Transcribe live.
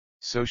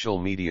Social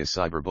media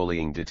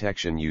cyberbullying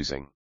detection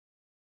using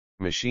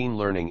machine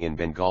learning in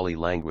Bengali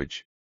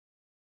language.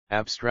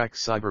 Abstract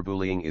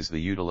cyberbullying is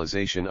the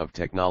utilization of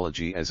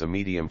technology as a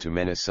medium to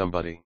menace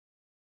somebody.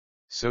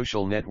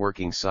 Social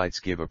networking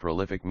sites give a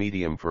prolific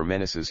medium for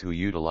menaces who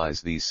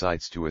utilize these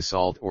sites to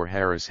assault or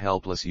harass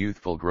helpless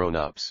youthful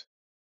grown-ups.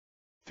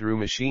 Through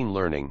machine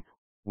learning,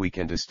 we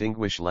can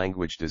distinguish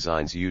language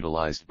designs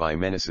utilized by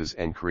menaces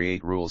and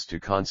create rules to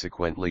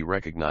consequently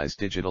recognize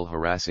digital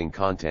harassing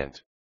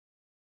content.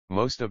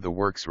 Most of the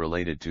works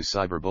related to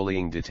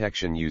cyberbullying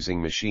detection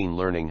using machine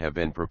learning have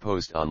been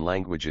proposed on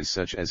languages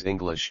such as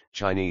English,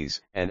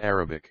 Chinese, and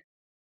Arabic.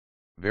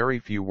 Very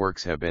few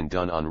works have been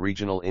done on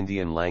regional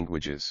Indian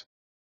languages.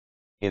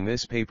 In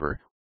this paper,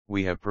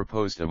 we have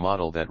proposed a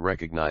model that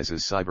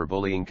recognizes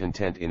cyberbullying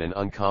content in an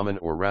uncommon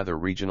or rather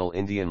regional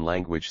Indian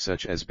language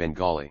such as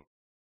Bengali.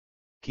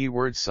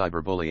 Keywords: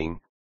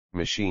 cyberbullying,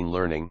 machine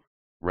learning,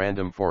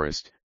 random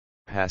forest,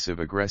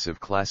 passive-aggressive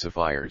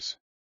classifiers.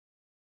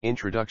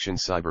 Introduction: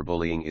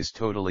 cyberbullying is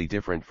totally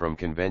different from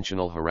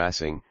conventional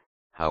harassing,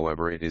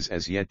 however it is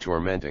as yet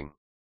tormenting.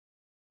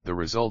 The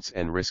results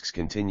and risks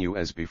continue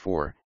as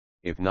before,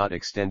 if not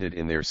extended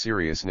in their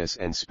seriousness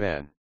and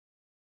span.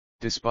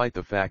 Despite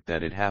the fact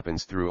that it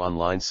happens through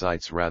online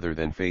sites rather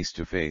than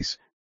face-to-face,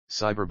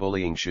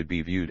 cyberbullying should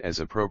be viewed as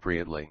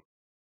appropriately.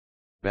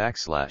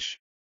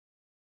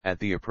 At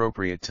the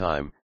appropriate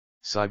time,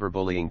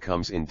 cyberbullying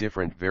comes in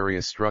different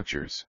various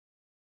structures.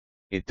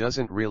 It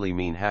doesn't really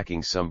mean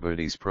hacking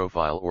somebody's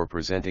profile or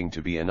presenting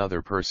to be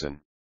another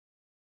person.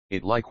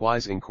 It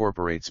likewise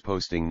incorporates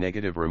posting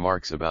negative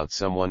remarks about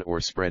someone or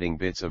spreading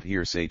bits of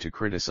hearsay to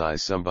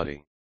criticize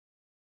somebody.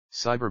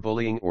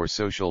 Cyberbullying or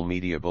social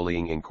media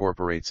bullying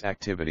incorporates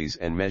activities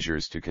and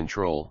measures to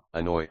control,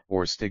 annoy,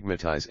 or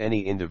stigmatize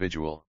any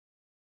individual.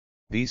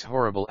 These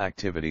horrible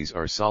activities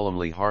are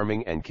solemnly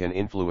harming and can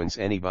influence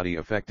anybody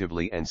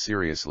effectively and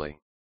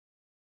seriously.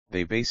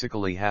 They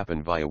basically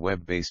happen via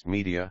web-based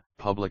media,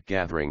 public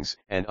gatherings,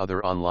 and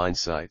other online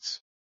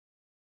sites.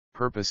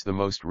 Purpose: the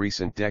most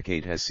recent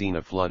decade has seen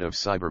a flood of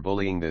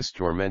cyberbullying. This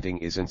tormenting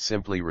isn't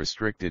simply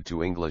restricted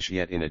to English,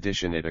 yet in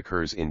addition it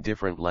occurs in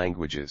different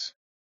languages.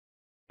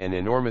 An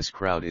enormous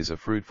crowd is a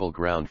fruitful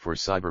ground for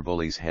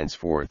cyberbullies.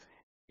 Henceforth,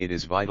 it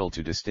is vital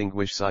to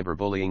distinguish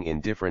cyberbullying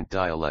in different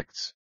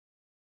dialects.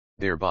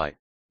 Thereby,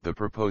 the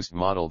proposed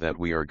model that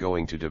we are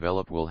going to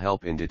develop will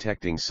help in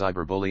detecting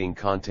cyberbullying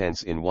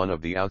contents in one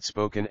of the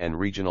outspoken and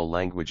regional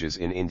languages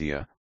in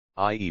India,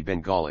 i.e.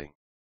 Bengali.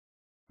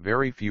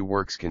 Very few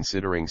works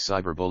considering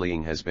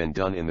cyberbullying has been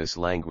done in this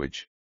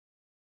language.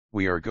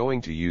 We are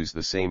going to use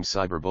the same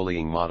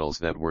cyberbullying models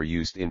that were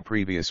used in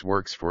previous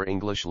works for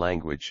English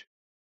language.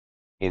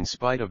 In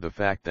spite of the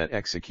fact that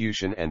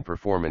execution and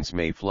performance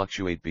may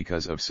fluctuate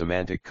because of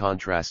semantic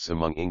contrasts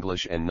among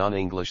English and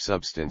non-English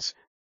substance,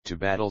 to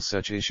battle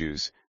such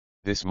issues,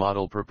 this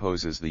model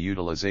proposes the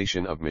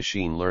utilization of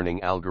machine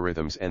learning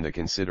algorithms and the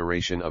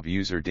consideration of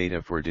user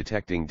data for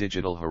detecting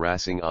digital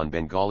harassing on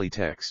Bengali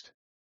text.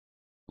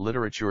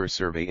 Literature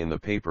survey: in the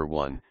paper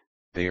 1,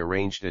 they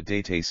arranged a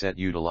dataset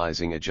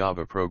utilizing a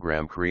Java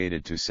program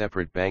created to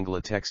separate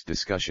Bangla text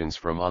discussions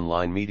from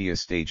online media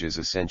stages,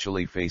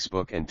 essentially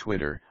Facebook and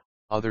Twitter.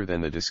 Other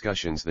than the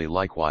discussions, they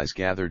likewise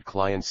gathered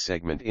client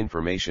segment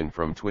information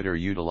from Twitter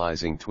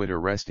utilizing Twitter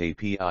REST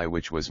API,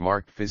 which was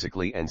marked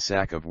physically, and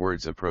sack of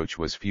words approach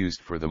was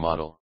fused for the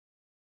model.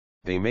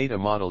 They made a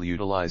model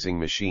utilizing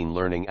machine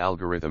learning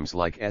algorithms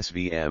like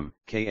SVM,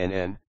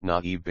 KNN,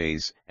 naive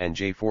Bayes, and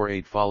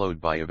J48,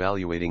 followed by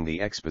evaluating the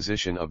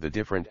exposition of the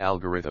different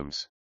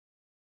algorithms.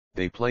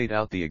 They played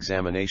out the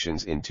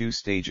examinations in 2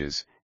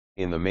 stages.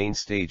 In the main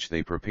stage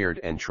they prepared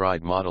and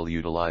tried model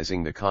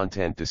utilizing the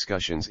content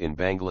discussions in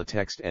Bangla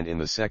text, and in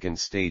the second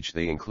stage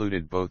they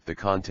included both the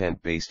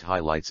content-based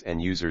highlights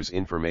and users'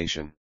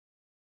 information.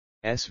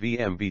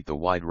 SVM beat the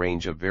wide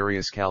range of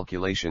various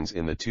calculations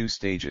in the 2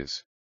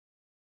 stages.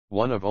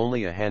 One of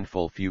only a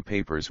handful few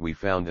papers we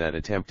found that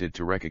attempted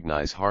to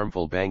recognize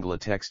harmful Bangla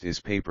text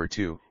is paper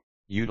 2,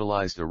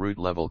 utilized a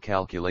root-level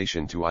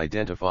calculation to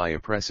identify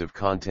oppressive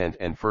content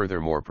and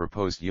furthermore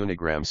proposed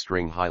unigram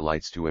string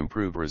highlights to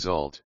improve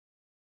result.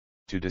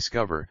 To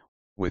discover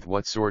with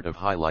what sort of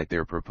highlight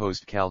their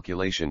proposed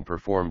calculation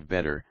performed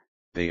better,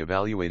 they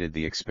evaluated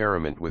the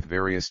experiment with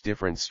various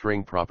different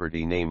string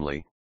property,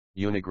 namely,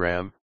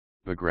 unigram,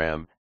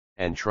 bigram,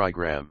 and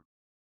trigram.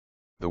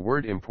 The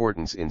word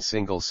importance in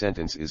single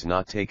sentence is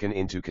not taken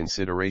into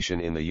consideration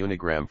in the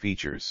unigram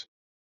features.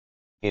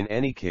 In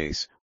any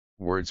case,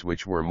 words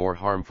which were more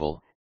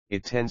harmful,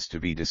 it tends to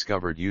be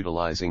discovered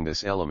utilizing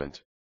this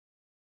element.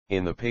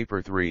 In the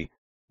paper 3,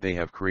 they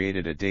have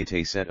created a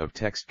dataset of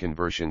text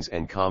conversions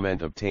and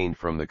comment obtained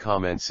from the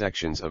comment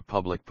sections of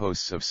public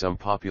posts of some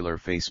popular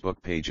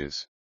Facebook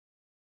pages.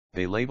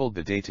 They labeled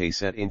the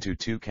dataset into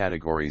 2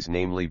 categories,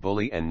 namely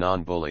bully and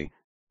non-bully.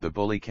 The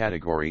bully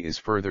category is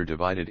further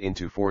divided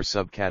into 4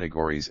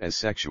 subcategories as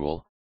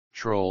sexual,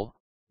 troll,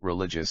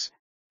 religious,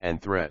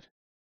 and threat.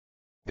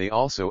 They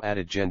also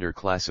added gender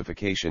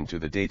classification to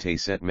the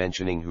dataset,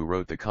 mentioning who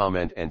wrote the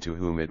comment and to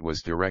whom it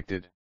was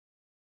directed.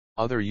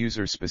 Other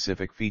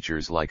user-specific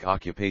features like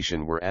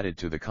occupation were added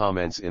to the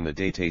comments in the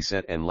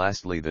dataset, and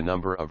lastly the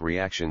number of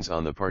reactions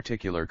on the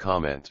particular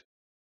comment.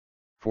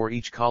 For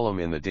each column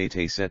in the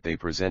dataset they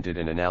presented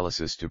an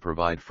analysis to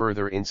provide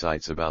further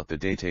insights about the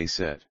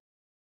dataset.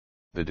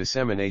 The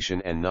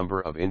dissemination and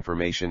number of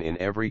information in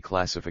every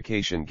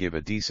classification give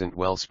a decent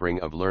wellspring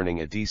of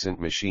learning, a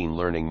decent machine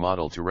learning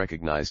model to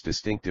recognize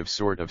distinctive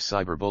sort of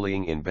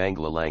cyberbullying in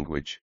Bangla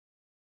language.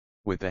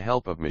 With the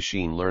help of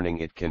machine learning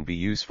it can be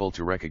useful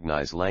to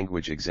recognize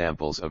language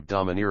examples of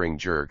domineering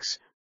jerks.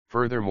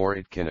 Furthermore,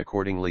 it can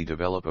accordingly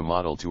develop a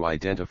model to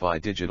identify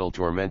digital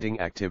tormenting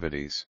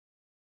activities.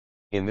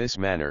 In this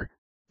manner,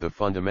 the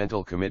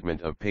fundamental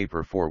commitment of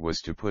Paper 4 was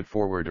to put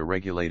forward a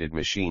regulated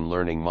machine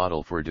learning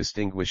model for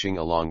distinguishing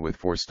along with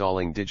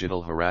forestalling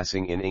digital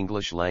harassing in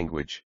English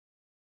language.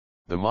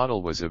 The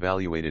model was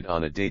evaluated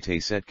on a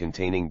dataset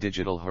containing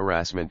digital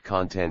harassment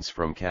contents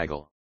from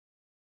Kaggle.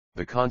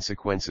 The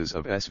consequences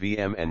of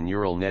SVM and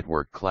neural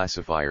network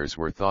classifiers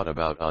were thought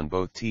about on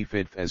both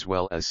TFIDF as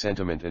well as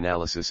sentiment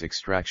analysis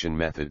extraction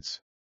methods.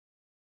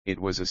 It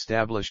was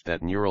established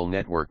that neural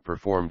network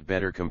performed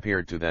better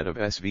compared to that of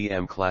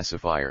SVM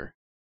classifier.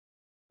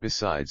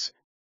 Besides,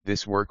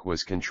 this work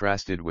was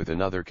contrasted with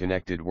another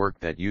connected work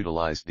that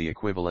utilized the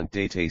equivalent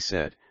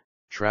dataset,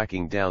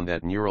 tracking down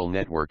that neural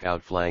network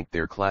outflanked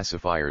their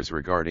classifiers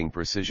regarding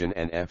precision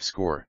and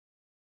F-score.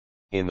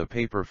 In the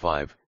paper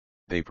 5,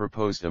 they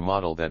proposed a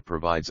model that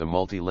provides a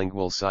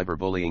multilingual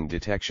cyberbullying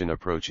detection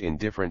approach in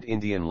different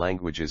Indian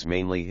languages,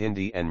 mainly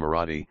Hindi and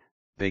Marathi.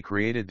 They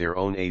created their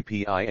own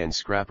API and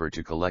scrapper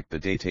to collect the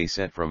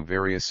dataset from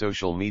various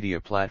social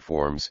media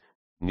platforms,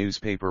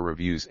 newspaper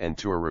reviews and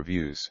tour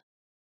reviews.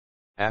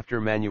 After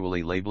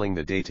manually labeling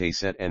the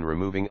dataset and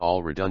removing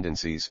all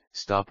redundancies,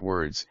 stop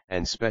words,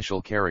 and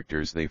special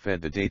characters, they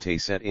fed the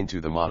dataset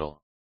into the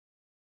model.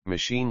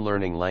 Machine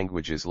learning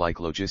languages like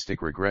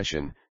logistic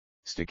regression,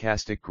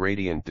 stochastic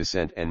gradient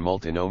descent and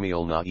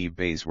multinomial naive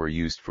Bayes were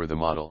used for the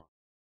model.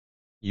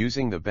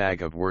 Using the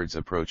bag of words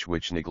approach,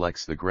 which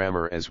neglects the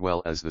grammar as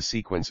well as the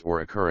sequence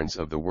or occurrence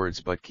of the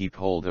words but keep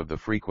hold of the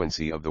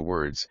frequency of the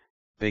words,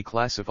 they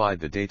classified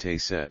the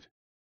dataset.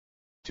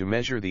 To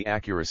measure the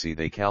accuracy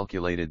they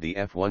calculated the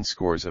F1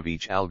 scores of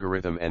each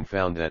algorithm and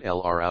found that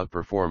LR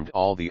outperformed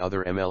all the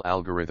other ML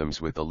algorithms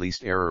with the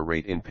least error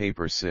rate. In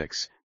paper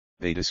 6,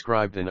 they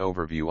described an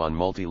overview on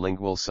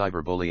multilingual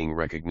cyberbullying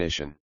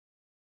recognition.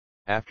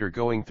 After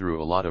going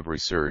through a lot of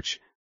research,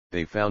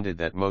 they found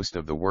that most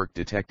of the work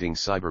detecting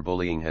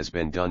cyberbullying has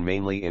been done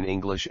mainly in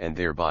English, and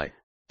thereby,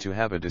 to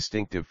have a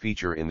distinctive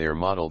feature in their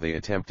model they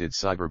attempted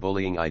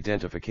cyberbullying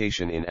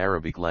identification in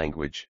Arabic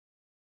language.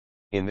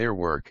 In their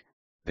work,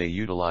 they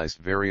utilized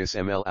various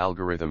ML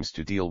algorithms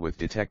to deal with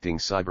detecting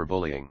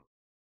cyberbullying.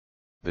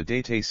 The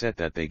dataset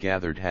that they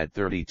gathered had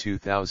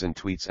 32,000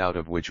 tweets, out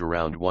of which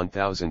around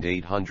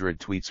 1,800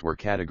 tweets were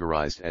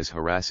categorized as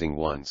harassing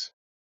ones.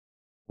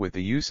 With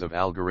the use of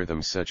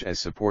algorithms such as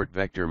support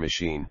vector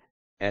machine,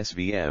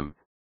 SVM,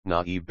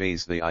 naive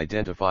Bayes, they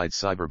identified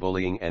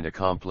cyberbullying and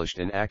accomplished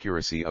an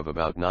accuracy of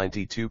about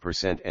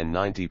 92% and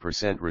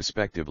 90%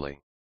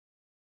 respectively.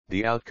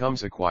 The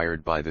outcomes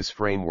acquired by this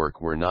framework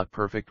were not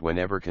perfect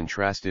whenever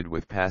contrasted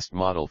with past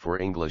model for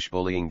English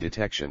bullying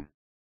detection.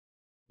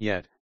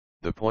 Yet,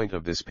 the point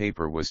of this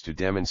paper was to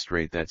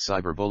demonstrate that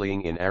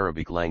cyberbullying in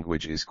Arabic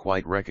language is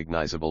quite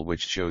recognizable,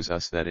 which shows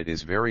us that it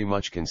is very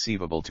much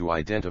conceivable to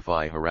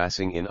identify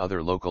harassing in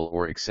other local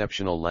or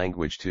exceptional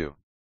language too.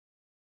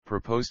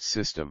 Proposed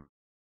system.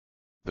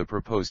 The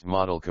proposed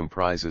model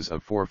comprises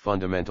of 4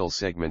 fundamental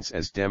segments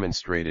as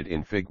demonstrated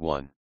in Fig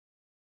 1.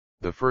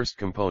 The first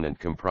component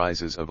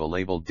comprises of a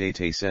labeled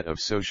dataset of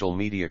social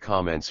media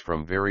comments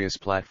from various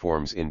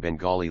platforms in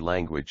Bengali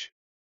language.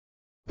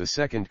 The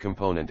second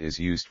component is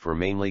used for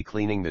mainly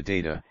cleaning the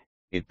data.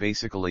 It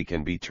basically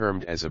can be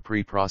termed as a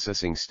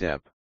pre-processing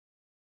step.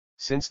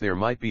 Since there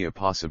might be a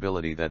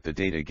possibility that the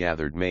data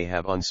gathered may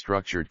have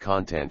unstructured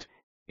content,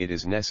 it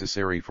is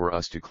necessary for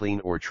us to clean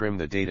or trim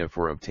the data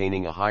for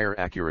obtaining a higher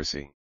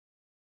accuracy.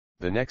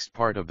 The next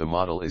part of the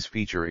model is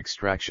feature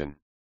extraction.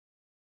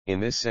 In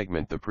this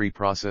segment, the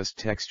pre-processed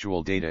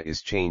textual data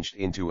is changed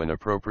into an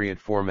appropriate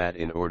format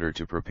in order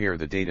to prepare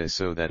the data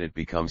so that it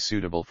becomes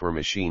suitable for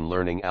machine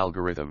learning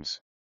algorithms.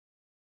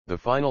 The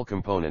final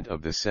component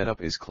of this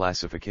setup is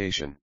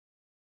classification.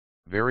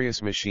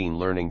 Various machine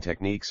learning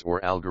techniques or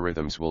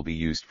algorithms will be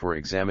used for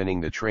examining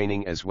the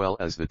training as well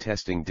as the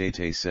testing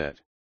dataset.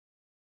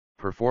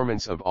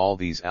 Performance of all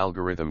these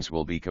algorithms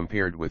will be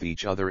compared with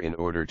each other in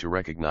order to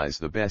recognize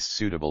the best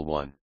suitable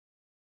one.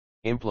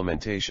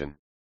 Implementation.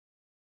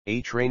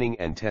 A training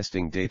and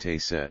testing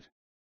dataset.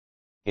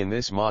 In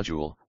this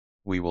module,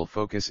 we will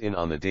focus in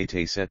on the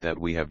dataset that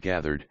we have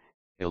gathered,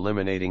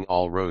 eliminating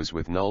all rows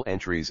with null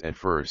entries at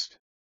first.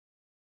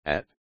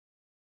 At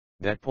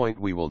that point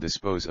we will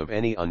dispose of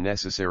any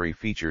unnecessary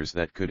features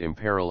that could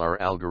imperil our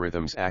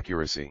algorithm's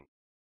accuracy.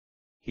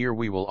 Here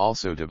we will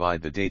also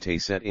divide the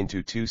dataset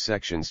into 2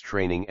 sections: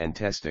 training and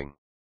testing.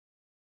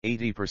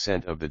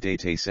 80% of the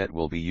dataset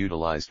will be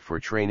utilized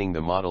for training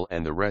the model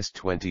and the rest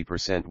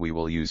 20% we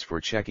will use for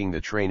checking the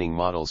training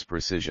model's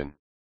precision.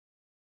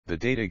 The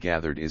data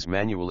gathered is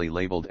manually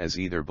labeled as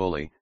either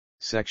bully,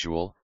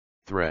 sexual,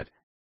 threat,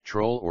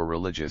 troll or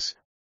religious,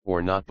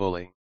 or not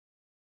bully.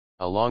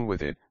 Along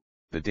with it,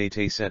 the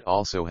dataset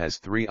also has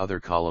 3 other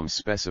columns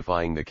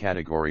specifying the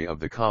category of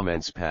the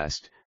comments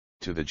passed,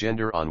 to the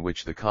gender on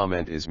which the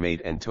comment is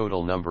made and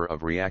total number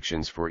of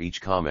reactions for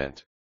each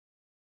comment.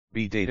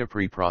 B. Data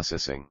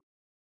pre-processing.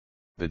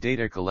 The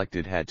data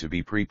collected had to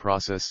be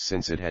pre-processed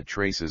since it had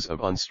traces of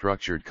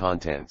unstructured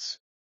contents.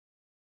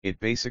 It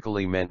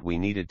basically meant we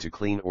needed to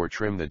clean or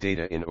trim the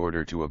data in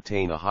order to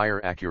obtain a higher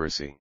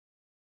accuracy.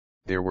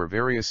 There were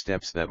various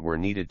steps that were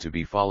needed to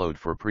be followed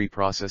for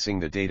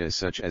pre-processing the data,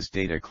 such as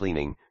data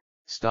cleaning,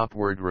 stop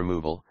word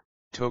removal,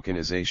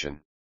 tokenization.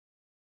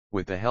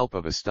 With the help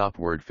of a stop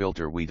word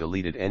filter we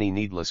deleted any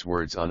needless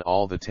words on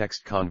all the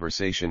text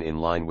conversation in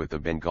line with the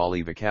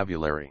Bengali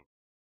vocabulary.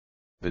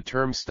 The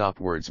term stop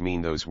words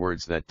mean those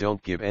words that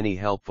don't give any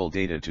helpful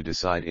data to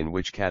decide in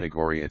which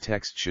category a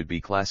text should be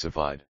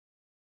classified.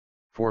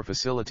 For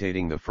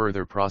facilitating the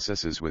further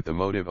processes with the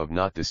motive of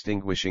not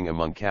distinguishing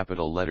among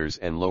capital letters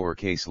and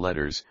lowercase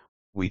letters,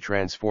 we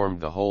transformed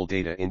the whole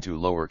data into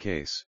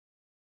lowercase.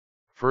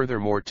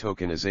 Furthermore,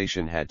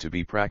 tokenization had to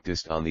be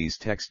practiced on these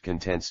text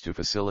contents to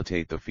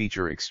facilitate the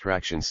feature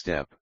extraction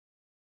step.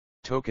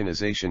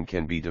 Tokenization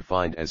can be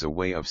defined as a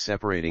way of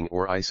separating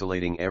or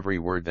isolating every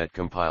word that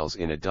compiles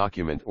in a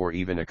document or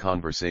even a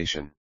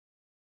conversation.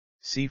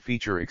 See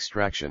feature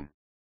extraction.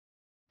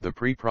 The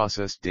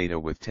pre-processed data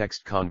with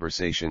text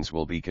conversations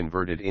will be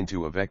converted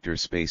into a vector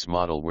space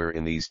model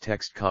wherein these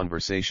text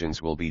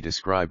conversations will be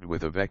described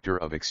with a vector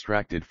of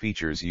extracted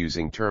features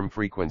using term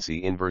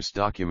frequency inverse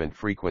document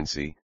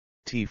frequency,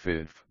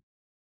 TFIF.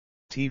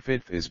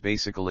 TFIF is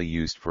basically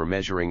used for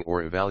measuring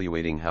or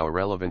evaluating how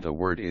relevant a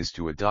word is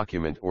to a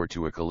document or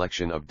to a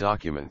collection of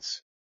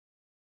documents.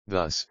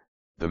 Thus,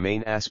 the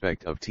main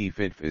aspect of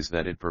TFIF is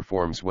that it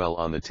performs well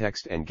on the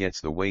text and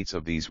gets the weights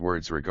of these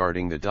words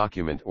regarding the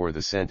document or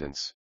the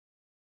sentence.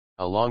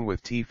 Along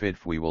with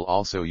TFIF we will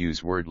also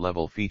use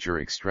word-level feature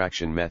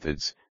extraction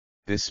methods.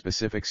 This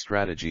specific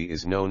strategy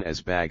is known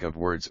as bag of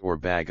words or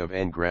bag of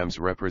n-grams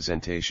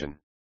representation.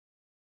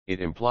 It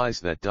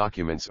implies that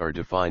documents are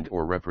defined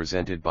or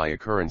represented by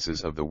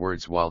occurrences of the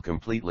words while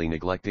completely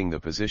neglecting the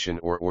position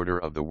or order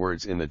of the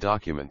words in the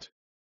document.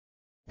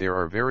 There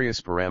are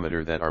various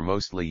parameters that are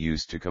mostly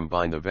used to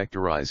combine the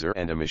vectorizer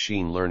and a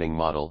machine learning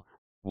model.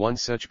 One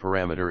such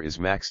parameter is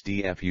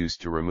maxDF,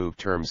 used to remove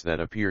terms that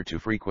appear too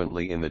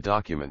frequently in the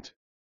document.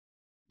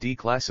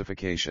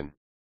 Declassification.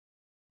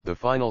 The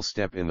final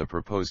step in the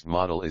proposed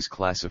model is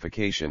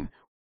classification,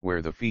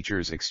 where the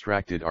features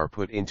extracted are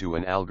put into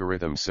an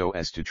algorithm so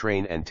as to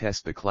train and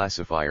test the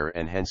classifier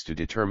and hence to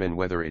determine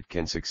whether it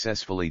can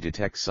successfully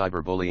detect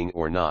cyberbullying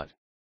or not.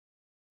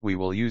 We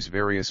will use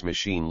various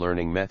machine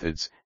learning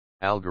methods,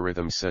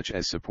 algorithms such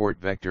as support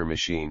vector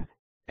machine,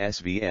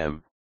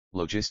 SVM,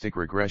 logistic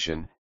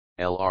regression,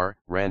 LR,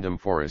 random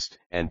forest,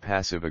 and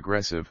passive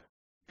aggressive,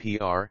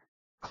 PR,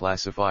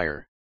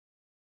 classifier.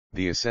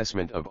 The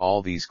assessment of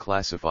all these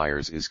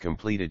classifiers is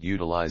completed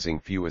utilizing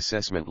few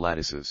assessment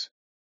lattices.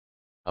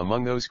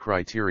 Among those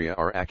criteria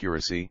are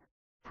accuracy,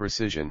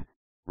 precision,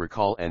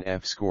 recall and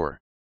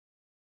F-score.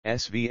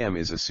 SVM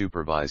is a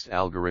supervised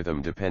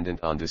algorithm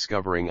dependent on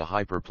discovering a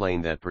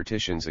hyperplane that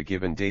partitions a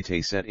given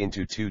dataset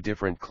into 2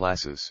 different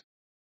classes.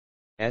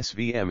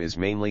 SVM is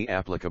mainly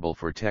applicable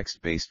for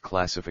text-based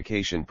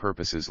classification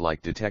purposes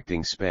like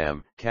detecting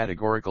spam,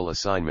 categorical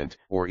assignment,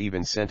 or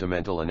even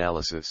sentimental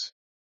analysis.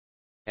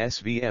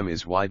 SVM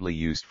is widely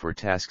used for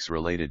tasks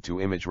related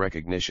to image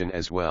recognition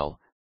as well,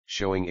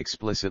 showing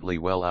explicitly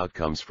well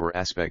outcomes for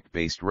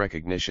aspect-based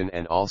recognition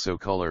and also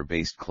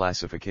color-based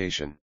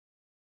classification.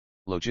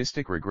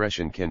 Logistic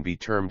regression can be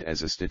termed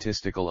as a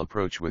statistical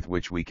approach with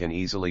which we can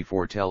easily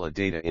foretell a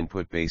data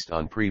input based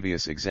on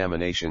previous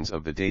examinations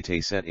of the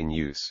dataset in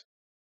use.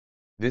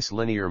 This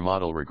linear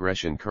model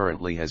regression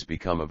currently has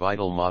become a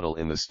vital model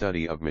in the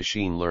study of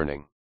machine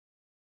learning.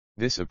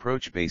 This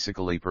approach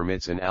basically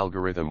permits an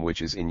algorithm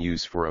which is in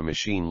use for a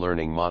machine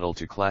learning model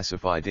to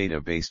classify data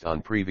based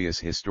on previous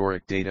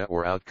historic data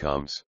or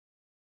outcomes.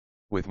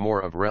 With more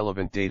of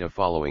relevant data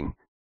following,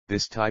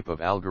 this type of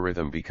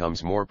algorithm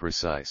becomes more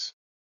precise.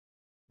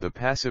 The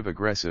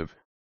passive-aggressive,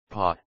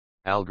 PA,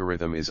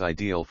 algorithm is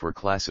ideal for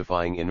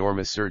classifying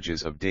enormous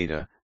surges of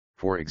data,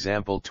 for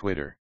example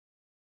Twitter.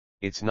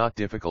 It's not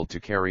difficult to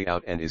carry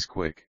out and is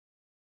quick.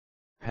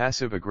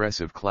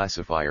 Passive-aggressive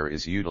classifier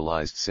is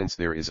utilized since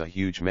there is a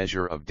huge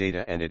measure of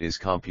data and it is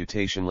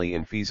computationally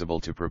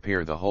infeasible to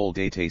prepare the whole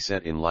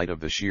dataset in light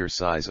of the sheer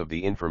size of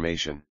the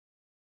information.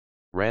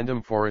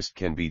 Random forest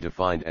can be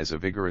defined as a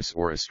vigorous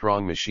or a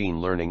strong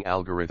machine learning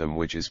algorithm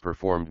which is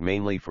performed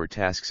mainly for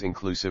tasks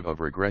inclusive of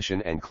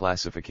regression and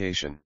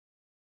classification.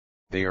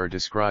 They are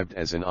described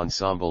as an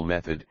ensemble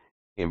method,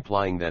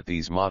 implying that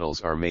these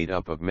models are made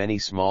up of many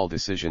small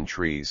decision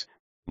trees,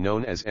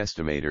 known as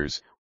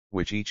estimators,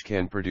 which each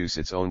can produce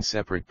its own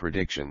separate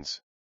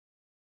predictions.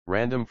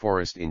 Random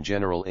forest in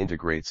general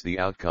integrates the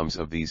outcomes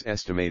of these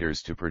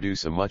estimators to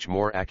produce a much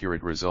more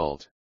accurate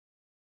result.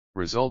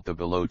 The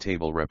below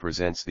table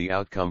represents the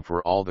outcome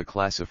for all the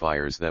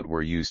classifiers that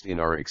were used in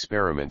our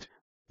experiment.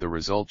 The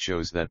result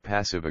shows that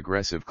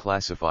passive-aggressive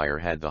classifier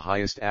had the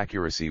highest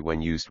accuracy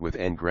when used with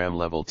n-gram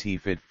level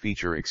t-fit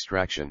feature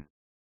extraction.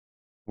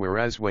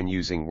 Whereas when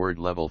using word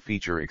level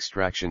feature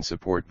extraction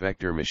support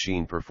vector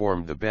machine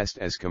performed the best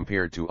as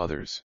compared to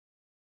others.